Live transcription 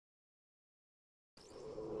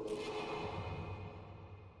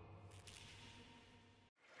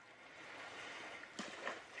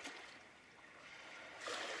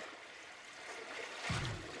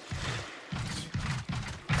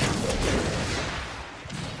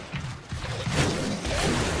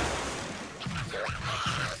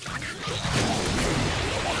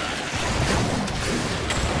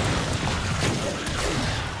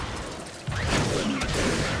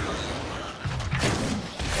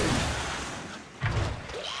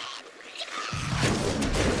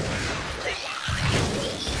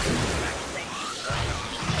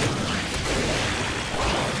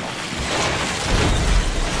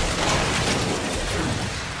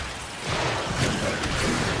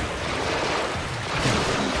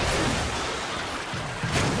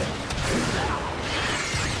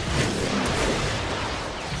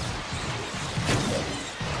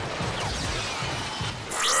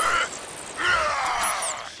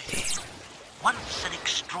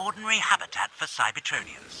extraordinary habitat for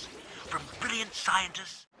Cybertronians. From brilliant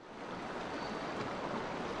scientists...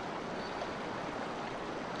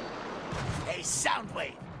 Hey,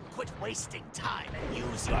 Soundwave! Quit wasting time and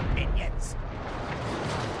use your minions!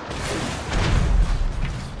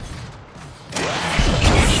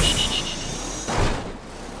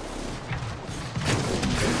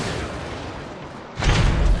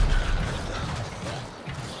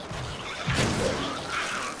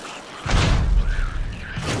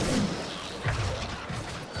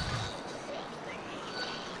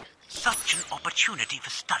 Such an opportunity for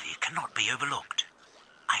study cannot be overlooked.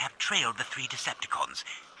 I have trailed the 3 Decepticons,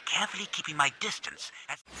 carefully keeping my distance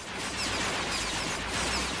as...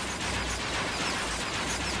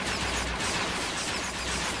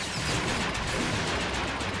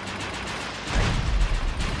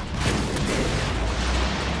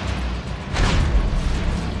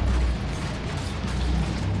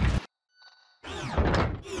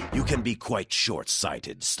 You can be quite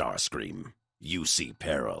short-sighted, Starscream. You see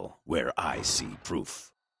peril where I see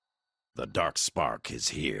proof. The Dark Spark is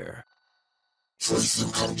here.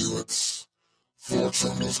 Tracing conduits. 4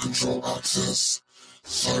 terminals control access.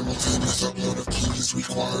 Simultaneous upload of keys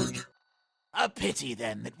required. A pity,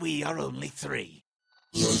 then, that we are only 3.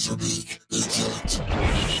 Laserbeak, eject.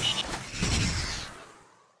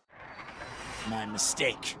 My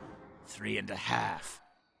mistake. 3.5.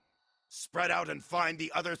 Spread out and find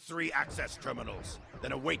the other 3 access terminals.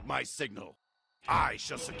 Then await my signal. I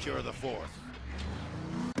shall secure the 4th.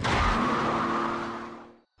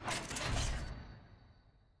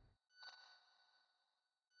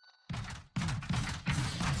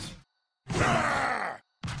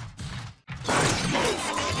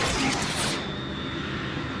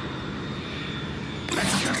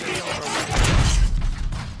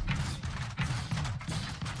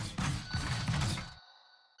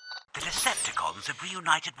 The Decepticons have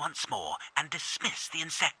reunited once more and dismissed the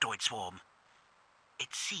insectoid swarm.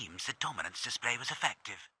 It seems the dominance display was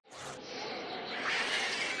effective.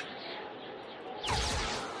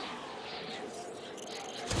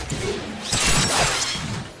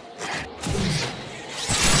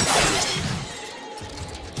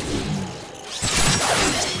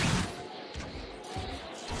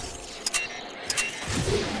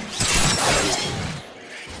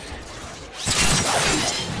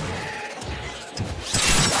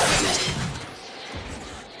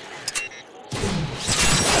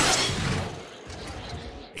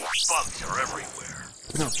 Bugs are everywhere.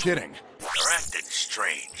 No kidding. They're acting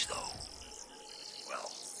strange, though. Well,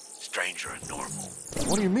 stranger than normal.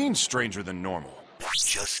 What do you mean, stranger than normal? I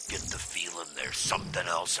just get the feeling there's something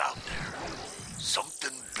else out there.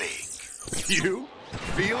 Something big. You?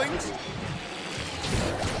 Feelings?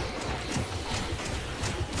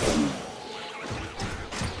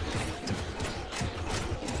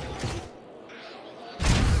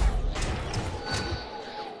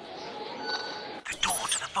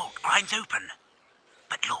 Grinds open.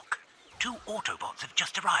 But look, 2 Autobots have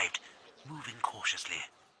just arrived, moving cautiously.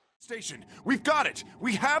 Station, we've got it!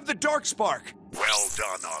 We have the Dark Spark! Well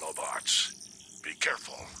done, Autobots. Be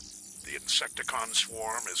careful. The Insecticon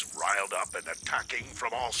swarm is riled up and attacking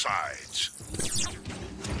from all sides.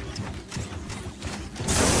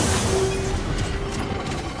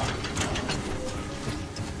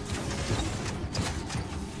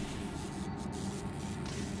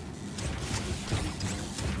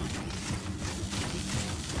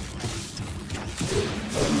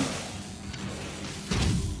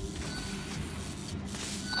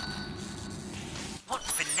 What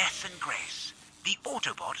finesse and grace! The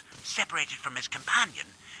Autobot, separated from his companion,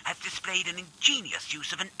 has displayed an ingenious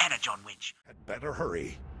use of an energon winch. Had better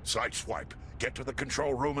hurry. Sideswipe, get to the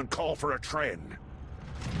control room and call for a train.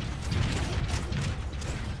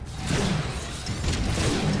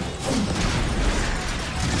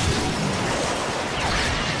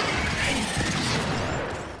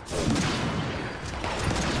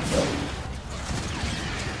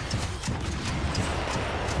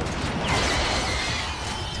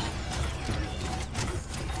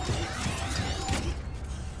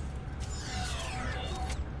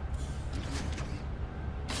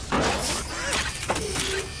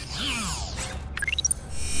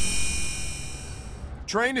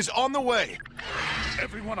 Train is on the way.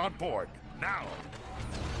 Everyone on board, now.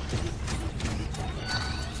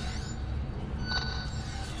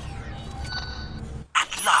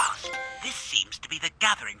 At last, this seems to be the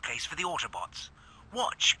gathering place for the Autobots.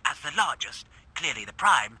 Watch as the largest, clearly the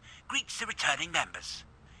Prime, greets the returning members.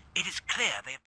 It is clear they have...